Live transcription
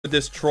with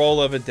this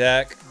troll of a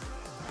deck.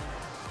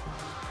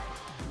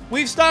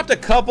 We've stopped a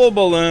couple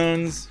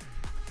balloons.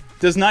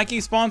 Does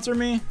Nike sponsor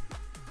me?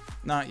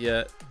 Not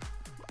yet,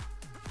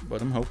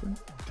 but I'm hoping.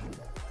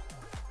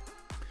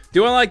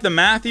 Do I like the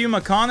Matthew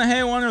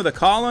McConaughey one or the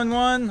Colin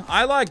one?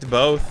 I liked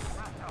both.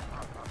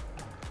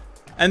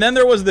 And then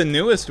there was the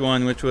newest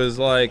one, which was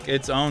like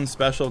its own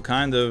special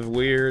kind of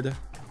weird.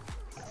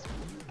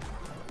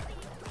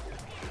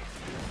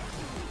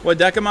 What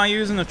deck am I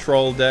using? A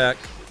troll deck.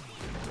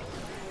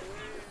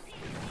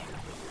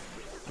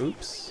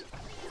 Oops.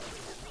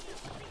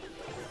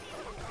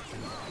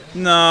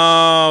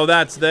 No,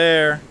 that's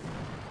there.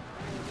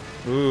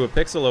 Ooh, a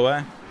pixel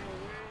away.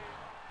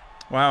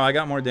 Wow, I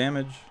got more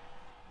damage.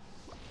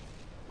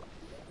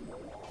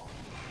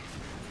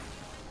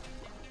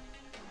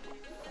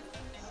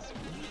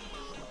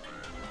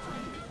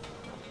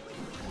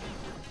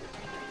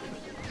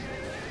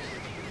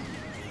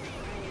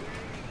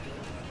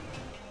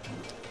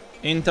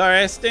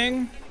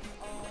 Interesting.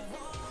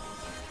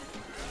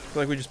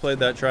 Feel like we just played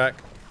that track.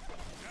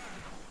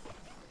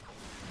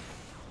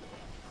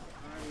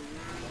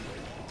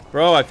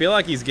 Bro, I feel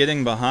like he's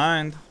getting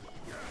behind.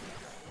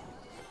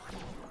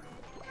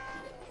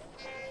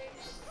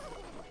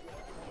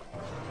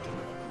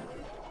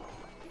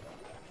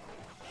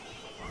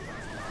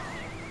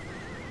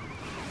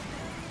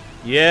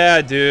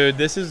 Yeah, dude,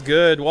 this is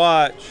good.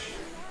 Watch.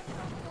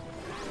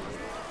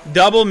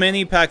 Double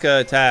mini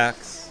P.E.K.K.A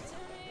attacks.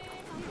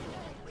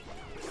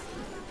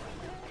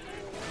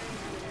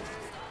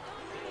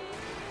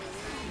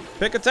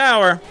 Pick a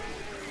tower.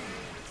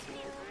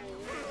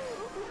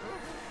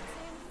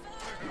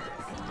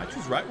 I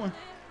choose right one.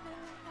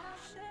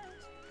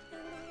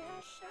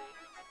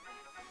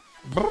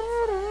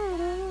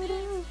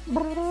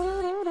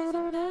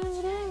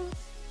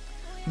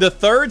 The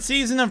third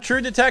season of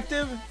True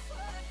Detective?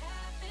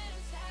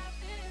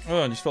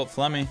 Oh, I just felt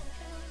phlegmy.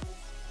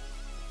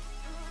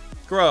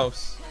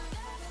 Gross.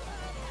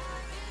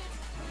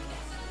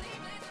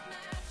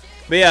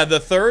 But yeah, the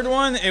third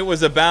one, it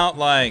was about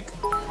like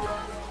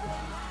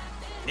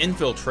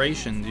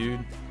infiltration,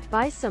 dude.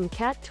 Buy some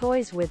cat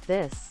toys with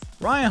this.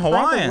 Ryan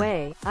Hawaiian. By the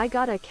way, I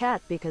got a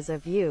cat because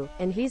of you,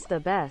 and he's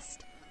the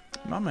best.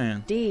 My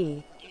man.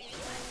 D.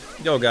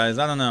 Yo, guys,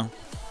 I don't know.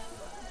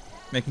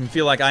 Make me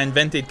feel like I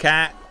invented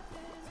cat.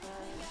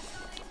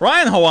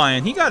 Ryan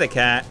Hawaiian, he got a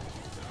cat.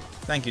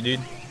 Thank you, dude.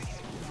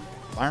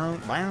 I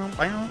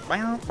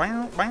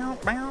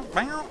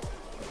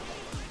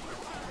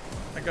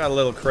got a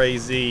little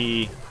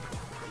crazy.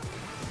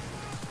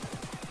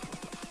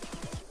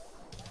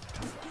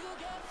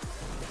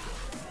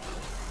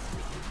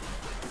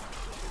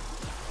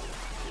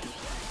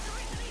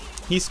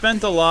 He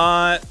spent a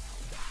lot.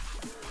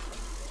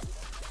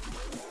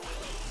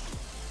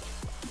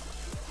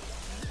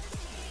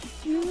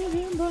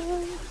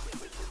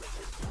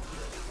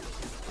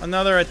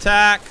 Another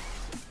attack.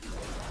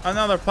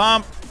 Another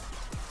pump.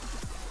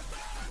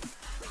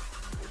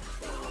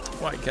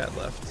 White cat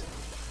left.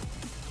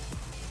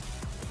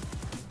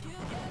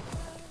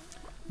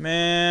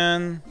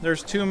 Man,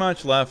 there's too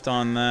much left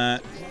on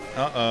that.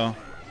 Uh-oh.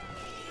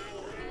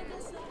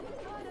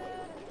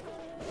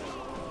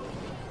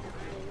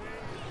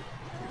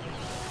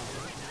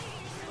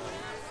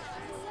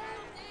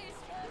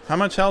 How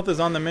much health is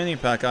on the mini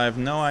pack? I have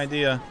no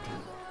idea.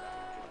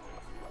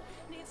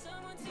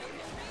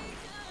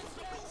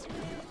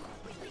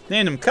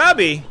 Named him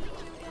Cubby.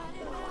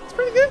 It's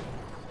pretty good.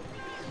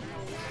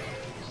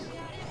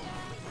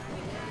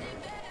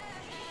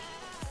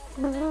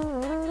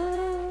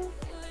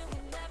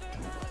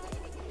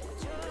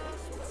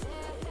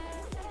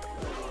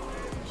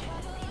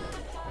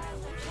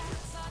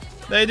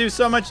 They do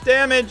so much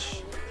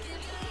damage.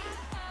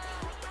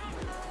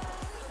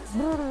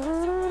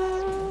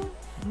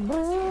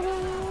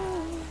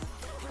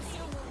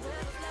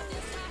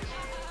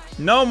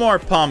 No more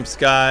pumps,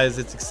 guys.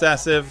 It's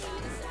excessive.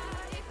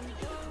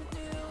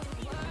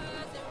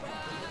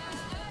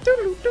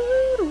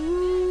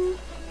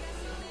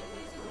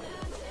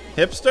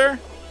 Hipster?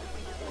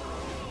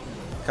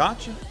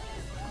 Gotcha.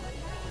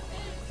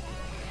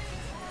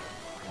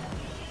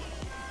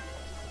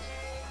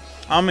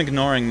 I'm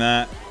ignoring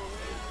that.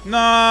 No,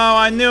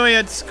 I knew he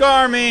had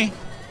Scar me.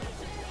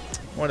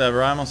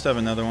 Whatever, I almost have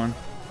another one.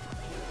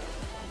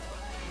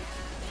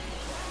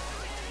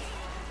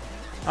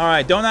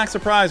 Alright, don't act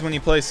surprised when you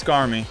play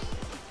Scar me.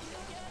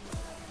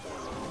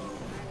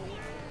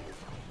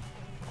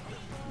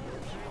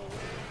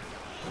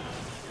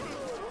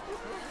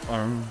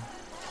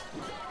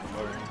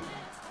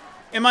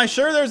 Am I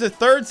sure there's a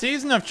third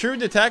season of True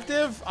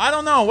Detective? I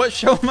don't know. What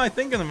show am I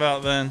thinking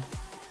about then?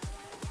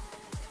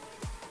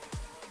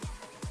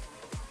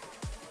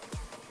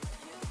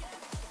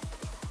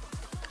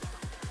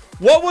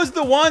 What was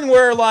the one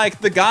where, like,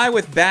 the guy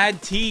with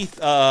bad teeth,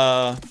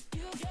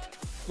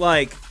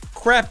 like,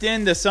 crept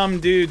into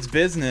some dude's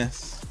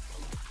business?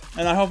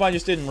 And I hope I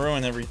just didn't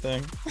ruin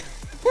everything.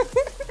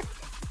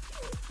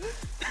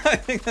 I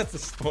think that's a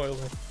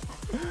spoiler.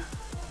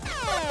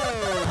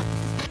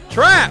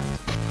 Trapped!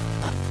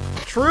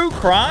 True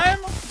crime?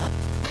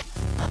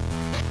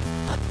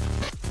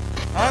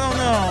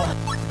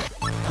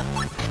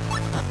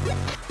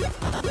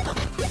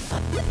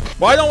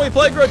 Why don't we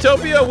play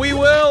Grotopia? We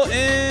will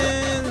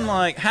in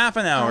like half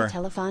an hour.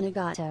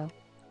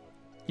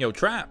 Yo,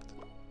 Trapped.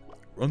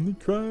 Run the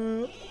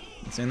trap.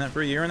 Been saying that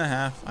for a year and a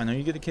half. I know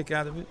you get a kick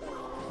out of it.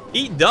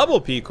 Eat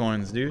double P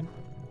coins, dude.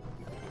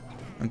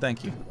 And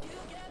thank you.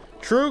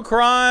 True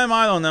crime,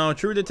 I don't know.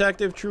 True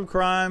detective, true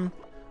crime.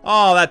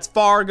 Oh, that's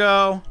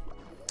Fargo.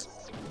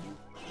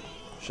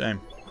 Shame.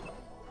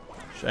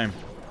 Shame.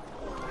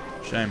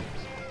 Shame.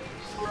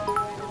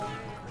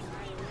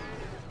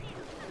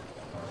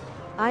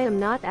 I am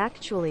not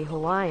actually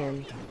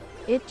Hawaiian.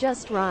 It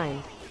just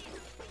rhymed.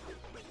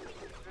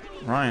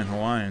 Ryan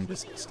Hawaiian,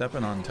 just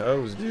stepping on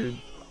toes, dude.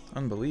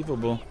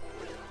 Unbelievable.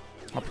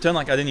 I'll pretend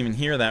like I didn't even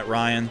hear that,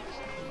 Ryan.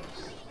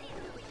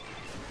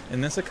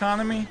 In this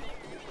economy?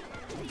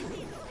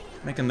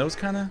 Making those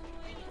kind of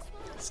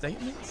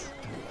statements?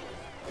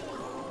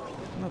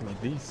 Not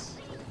like these.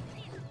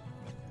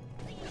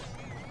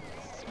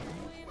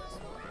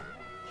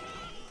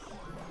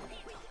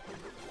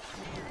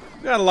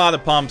 We got a lot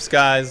of pumps,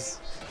 guys.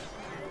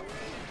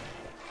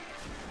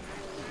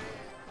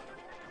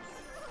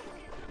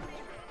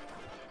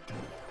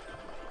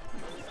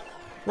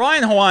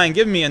 Ryan Hawaiian,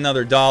 give me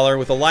another $1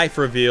 with a life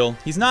reveal.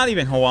 He's not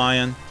even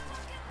Hawaiian.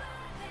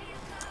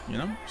 You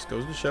know, just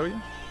goes to show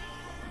you.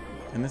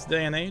 In this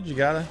day and age, you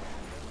gotta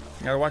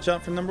watch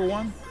out for number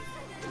one.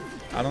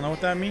 I don't know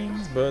what that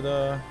means,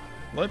 but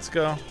let's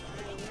go.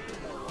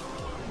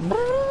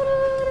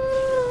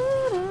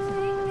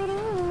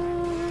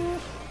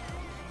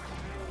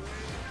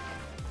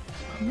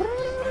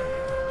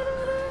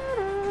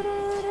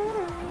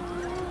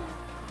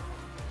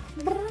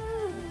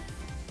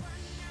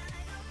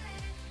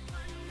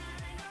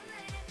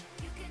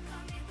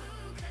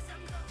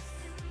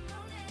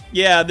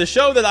 Yeah, the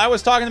show that I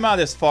was talking about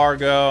is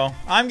Fargo.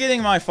 I'm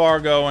getting my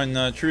Fargo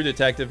and True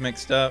Detective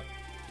mixed up.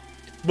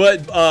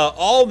 But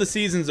all the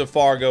seasons of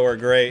Fargo are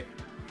great.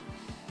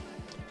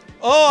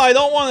 Oh, I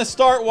don't want to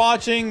start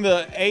watching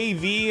the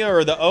AV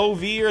or the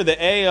OV or the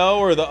AO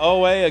or the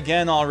OA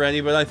again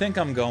already, but I think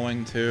I'm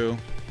going to.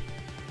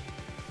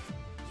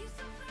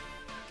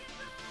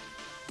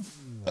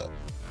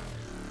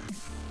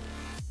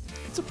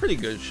 It's a pretty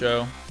good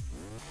show.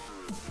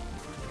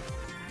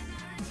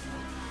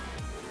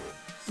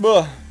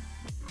 Ugh.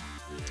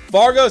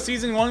 Fargo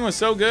season 1 was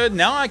so good.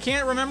 Now I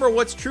can't remember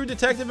what's True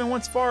Detective and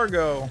what's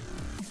Fargo.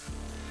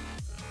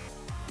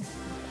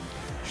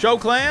 Show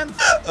Clan?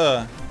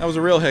 That was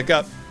a real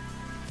hiccup.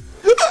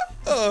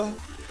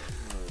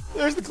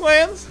 There's the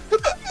clans.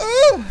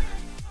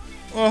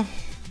 I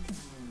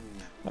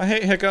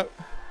hate hiccup.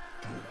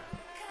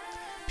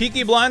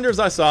 Peaky Blinders,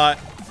 I saw it.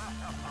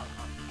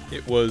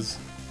 It was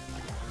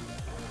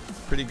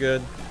pretty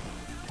good.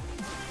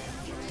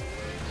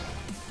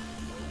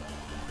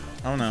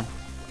 Oh no.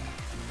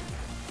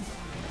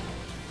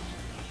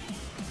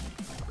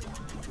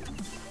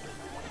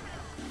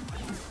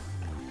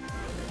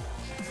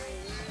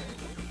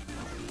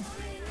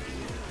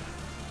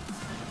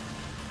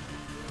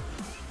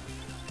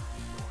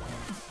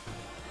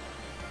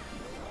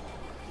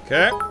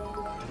 Okay.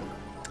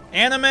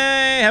 Anime,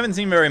 haven't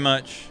seen very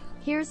much.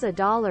 Here's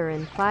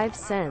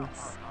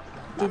 $1.05.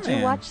 Did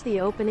you watch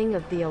the opening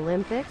of the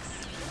Olympics?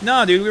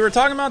 No, dude, we were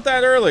talking about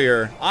that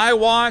earlier. I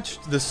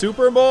watched the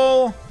Super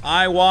Bowl.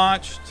 I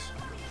watched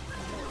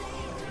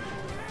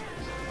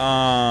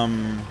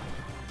the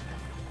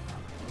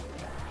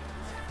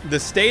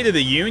State of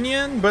the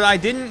Union, but I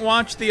didn't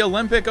watch the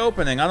Olympic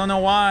opening. I don't know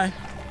why.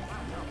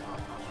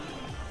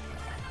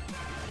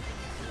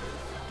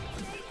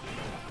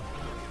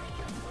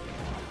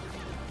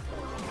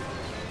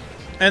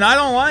 And I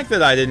don't like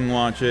that I didn't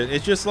watch it.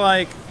 It's just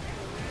like,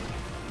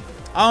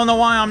 I don't know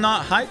why I'm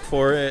not hyped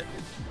for it.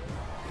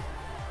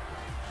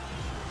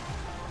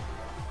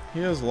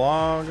 Here's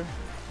log.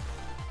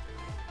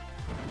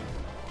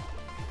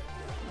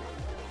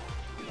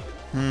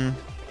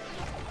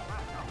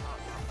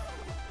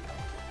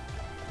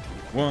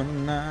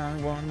 One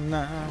nine, one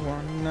nine,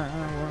 one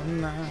nine,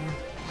 one nine.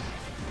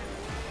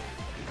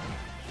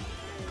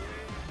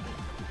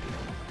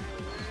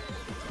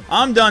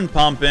 I'm done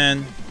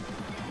pumping.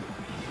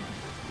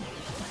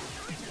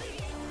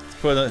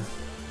 Let's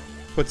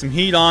put some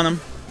heat on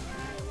him.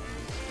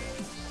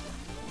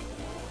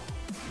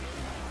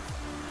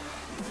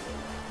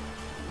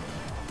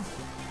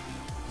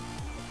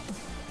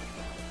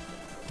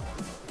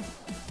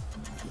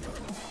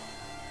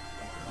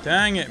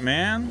 Dang it,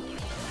 man.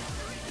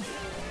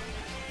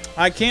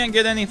 I can't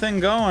get anything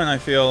going, I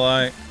feel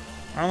like.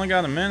 I only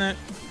got a minute.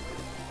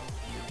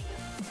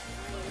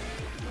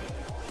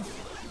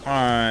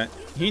 Alright.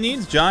 He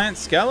needs giant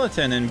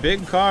skeleton and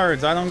big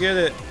cards. I don't get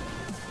it.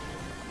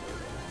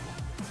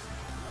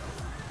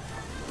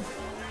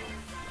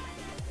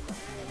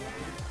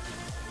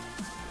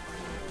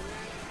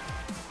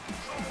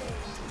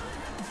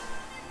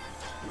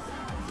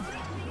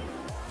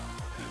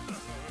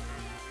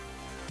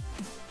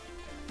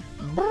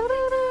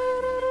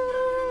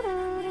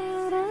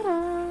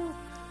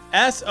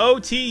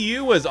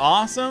 SOTU was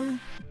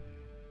awesome.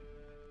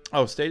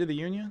 Oh, State of the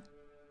Union?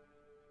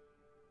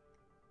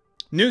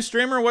 New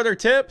streamer, what are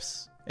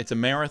tips? It's a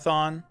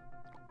marathon,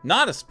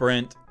 not a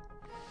sprint.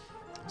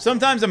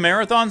 Sometimes a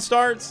marathon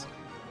starts,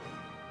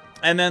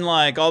 and then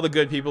like all the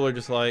good people are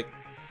just like,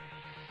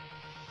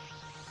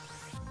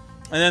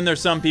 and then there's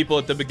some people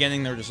at the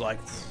beginning, they're just like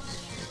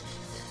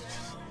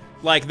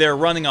they're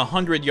running a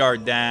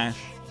 100-yard dash.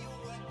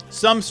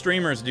 Some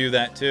streamers do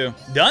that too.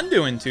 Done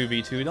doing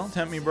 2v2, don't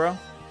tempt me, bro.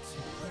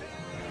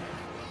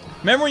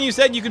 Remember when you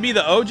said you could be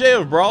the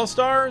OJ of Brawl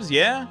Stars?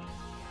 Yeah.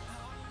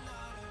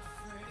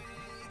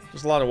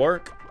 There's a lot of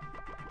work.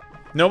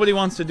 Nobody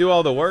wants to do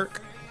all the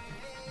work.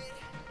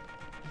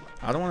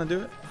 I don't want to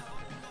do it.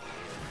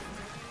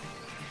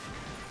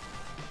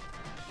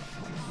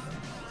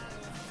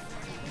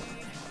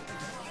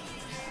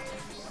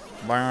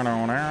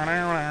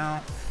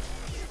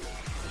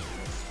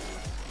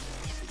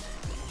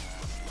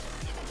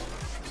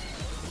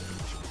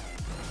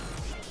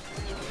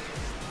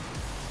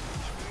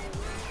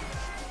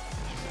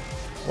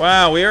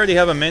 Wow, we already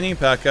have a mini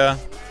P.E.K.K.A.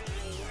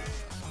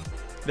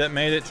 that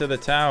made it to the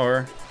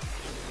tower.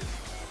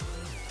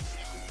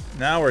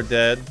 Now we're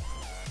dead.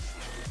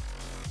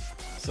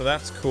 So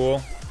that's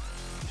cool.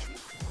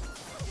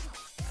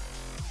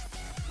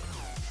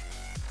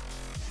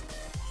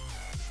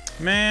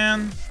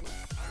 Man.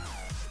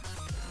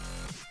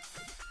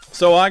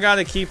 So I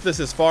gotta keep this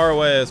as far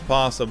away as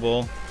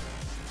possible.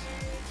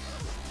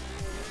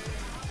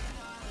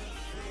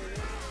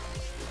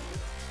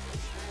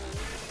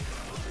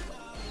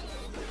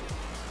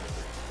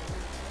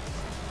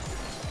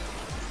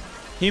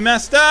 He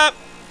messed up!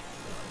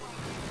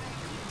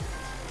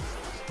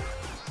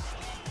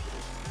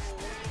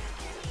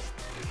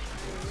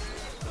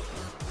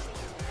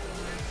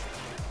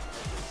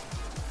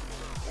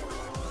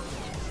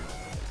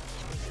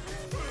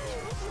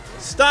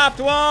 Stopped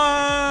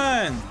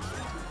one!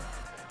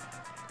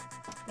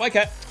 White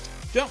cat,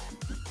 jump!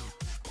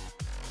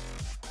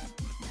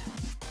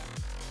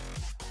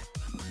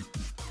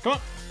 Come on,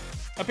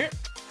 up here,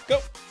 go,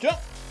 jump!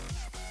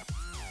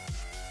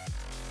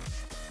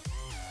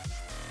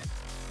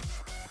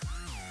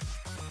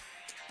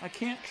 I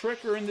can't trick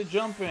her into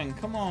jumping.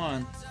 Come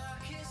on.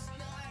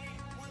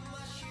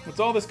 What's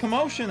all this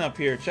commotion up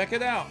here? Check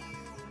it out.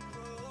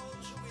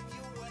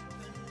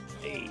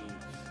 Hey,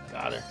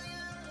 got her.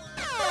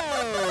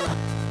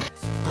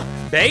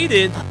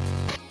 Baited?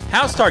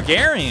 House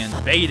Targaryen.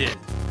 Baited.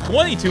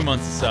 22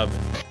 months of sub.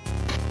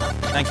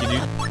 Thank you,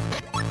 dude.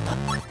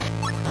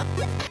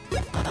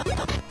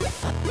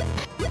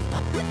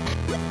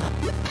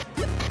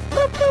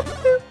 Boop, boop,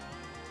 boop.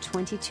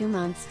 22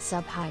 months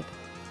sub hype.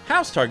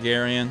 House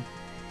Targaryen.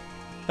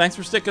 Thanks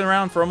for sticking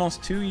around for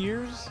almost 2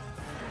 years.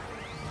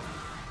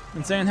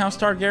 Been saying House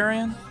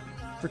Targaryen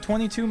for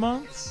 22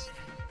 months.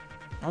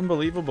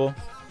 Unbelievable.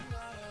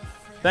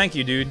 Thank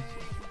you, dude.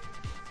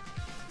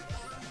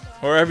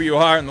 Wherever you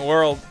are in the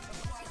world.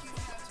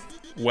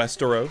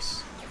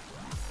 Westeros.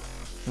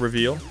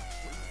 Reveal.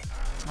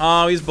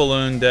 Oh, he's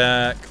balloon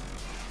deck.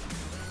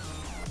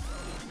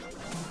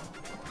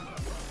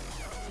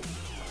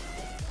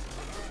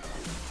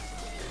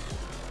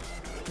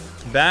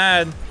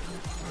 Bad.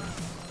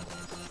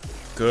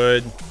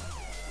 Good.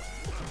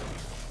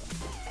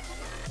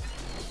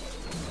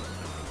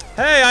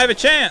 Hey, I have a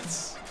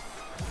chance.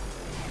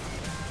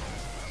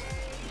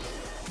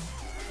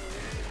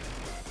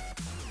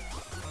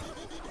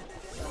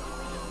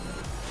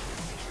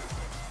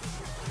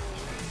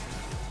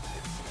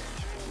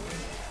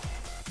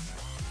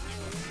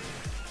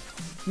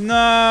 No.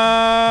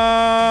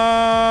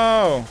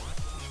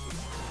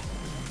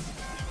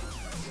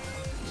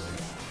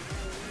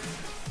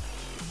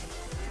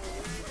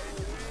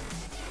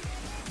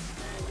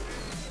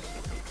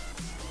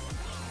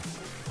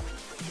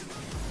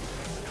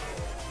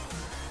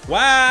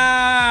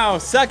 Wow,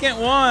 second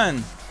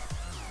one.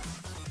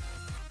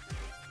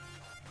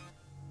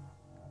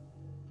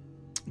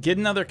 Get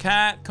another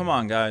cat? Come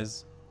on,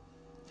 guys.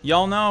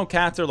 Y'all know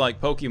cats are like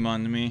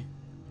Pokemon to me.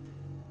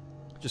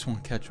 Just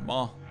want to catch them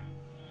all.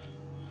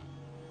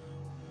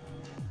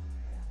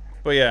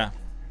 But yeah,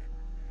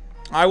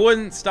 I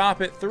wouldn't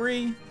stop at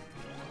 3.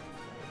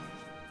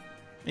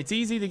 It's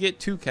easy to get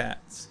 2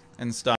 cats and stop.